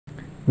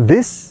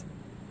This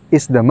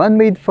is the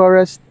man-made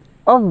forest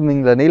of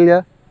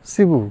Minglania,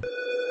 Cebu.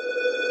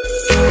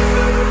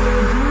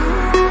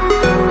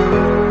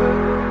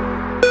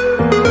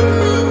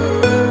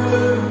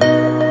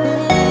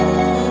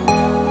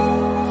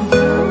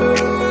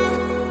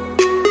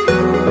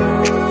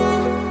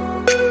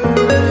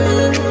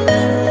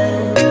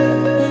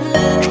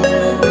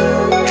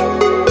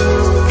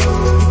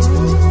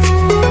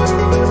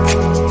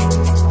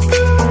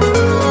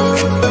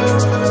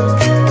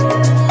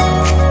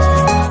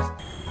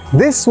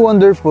 This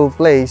wonderful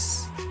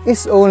place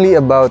is only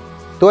about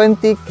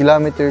 20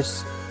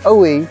 kilometers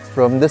away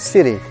from the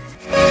city.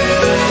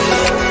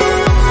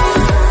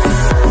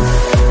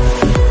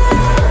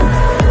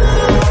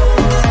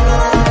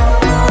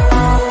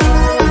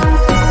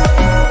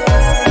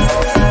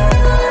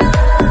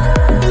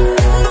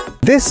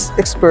 This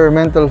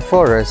experimental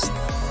forest,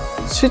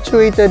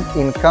 situated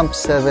in Camp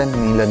 7,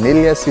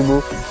 Minglania,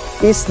 Cebu,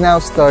 is now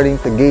starting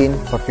to gain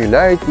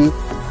popularity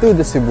to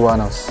the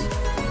Cebuanos,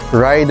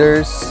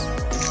 riders,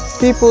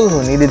 people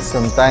who needed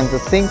some time to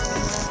think,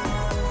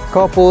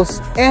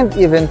 couples, and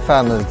even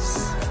families.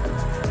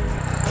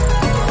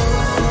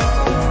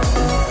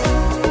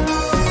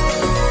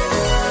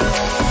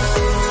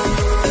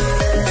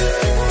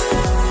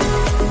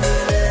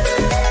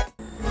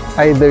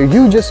 Either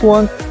you just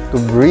want to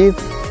breathe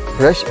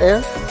fresh air,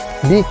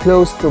 be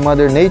close to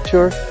Mother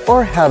Nature,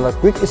 or have a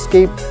quick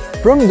escape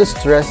from the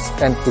stress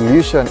and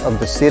pollution of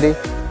the city,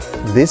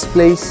 this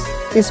place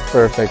is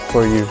perfect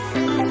for you.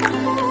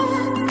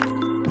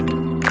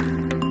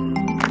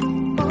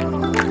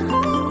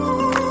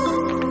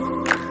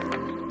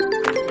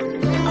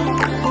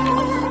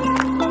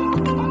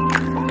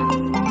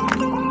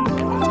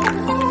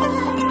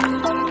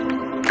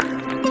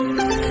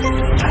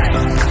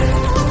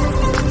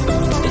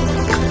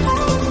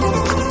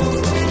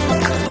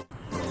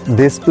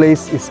 This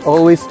place is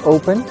always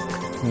open,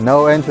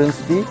 no entrance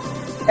fee,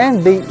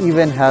 and they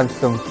even have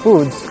some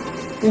foods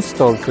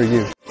installed for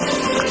you.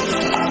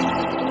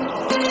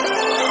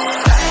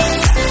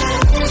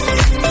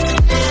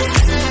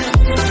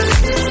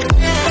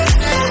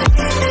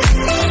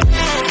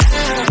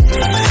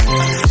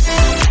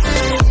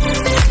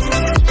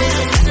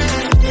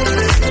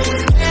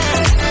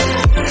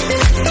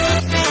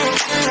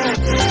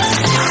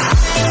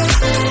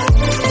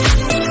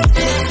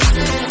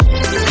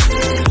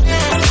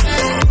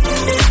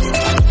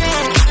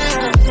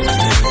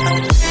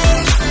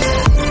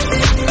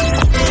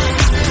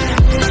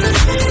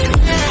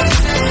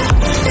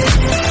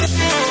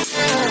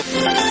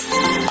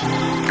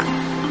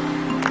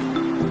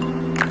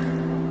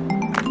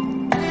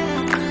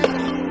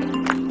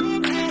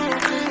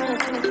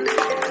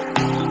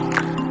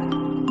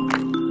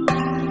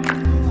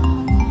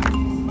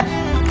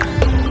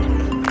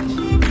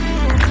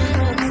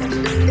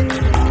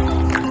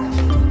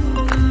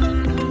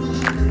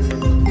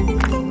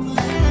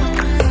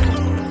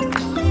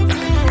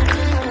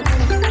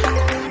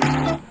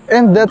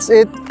 And that's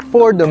it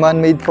for the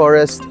man-made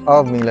forest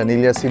of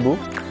Minglania, Cebu.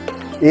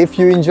 If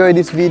you enjoyed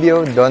this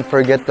video, don't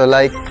forget to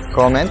like,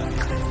 comment,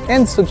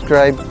 and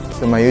subscribe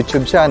to my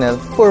YouTube channel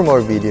for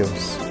more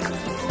videos.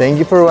 Thank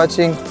you for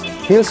watching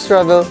Gil'S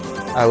Travel.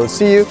 I will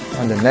see you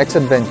on the next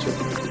adventure.